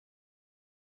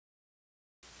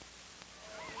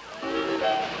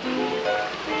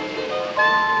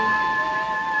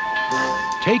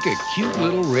Take a cute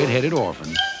little red-headed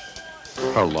orphan,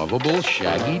 a lovable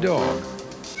shaggy dog,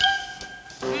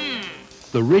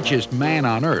 the richest man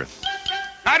on earth,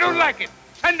 I don't like it.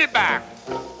 Send it back.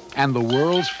 and the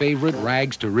world's favorite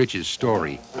rags to riches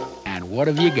story. And what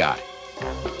have you got?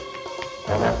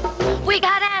 We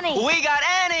got Annie. We got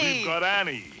Annie. We've got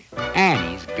Annie.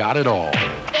 Annie's got it all.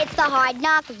 It's the hard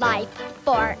knock life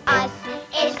for us.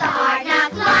 It's the hard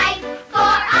knock life for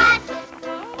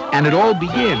us. And it all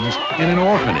begins in an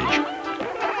orphanage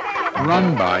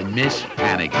run by Miss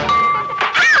Hannigan.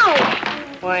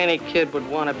 Ow! Why any kid would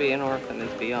want to be an orphan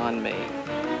is beyond me.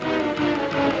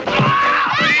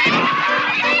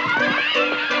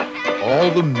 All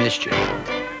the mischief,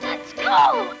 Let's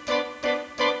go!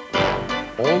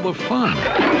 all the fun,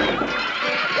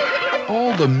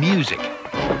 all the music,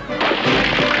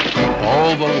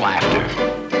 all the laughter.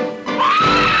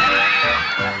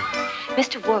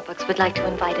 Mr. Warbucks would like to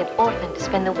invite an orphan to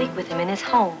spend the week with him in his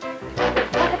home.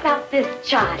 What about this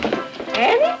child?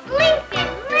 Annie?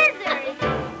 Blinking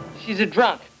lizard! She's a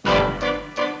drunk.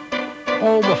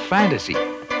 All the fantasy,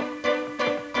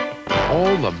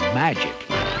 all the magic,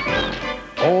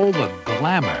 all the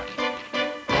glamour,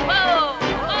 Whoa!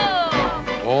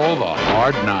 Whoa! all the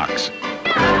hard knocks,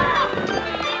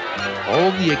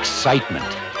 all the excitement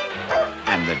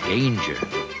and the danger,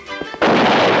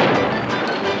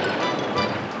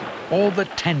 all the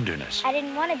tenderness, I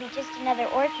didn't want to be just another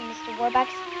orphan, Mr.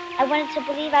 Warbucks. I wanted to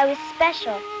believe I was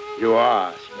special. You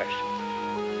are special.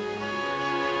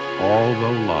 all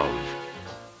the love,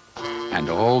 and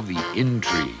all the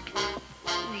intrigue.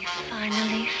 We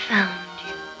finally found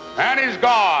you. Annie's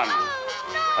gone.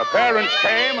 Her parents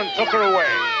came and took her away.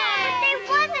 They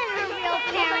wasn't her real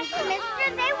parents, mister.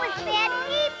 They was bad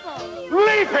people.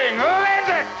 Leaping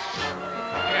lizards!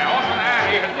 Yeah, Orphan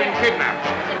Annie has been kidnapped.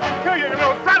 Kill you, you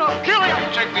little brat! I'll kill you!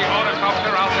 Check the orders,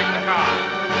 officer. I'll take the car.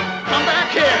 Come back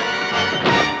here!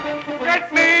 Get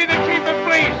me the chief of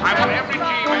police! I want every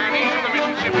chief and east of the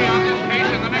Mississippi on this case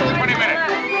in the next 20 minutes.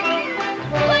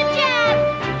 Good job!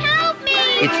 Help me!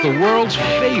 It's the world's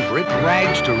favorite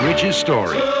rags to riches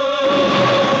story.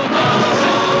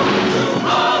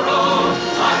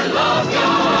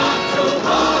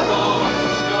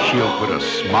 She'll put a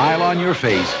smile on your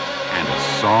face and a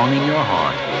song in your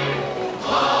heart.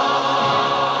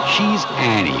 She's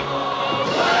Annie,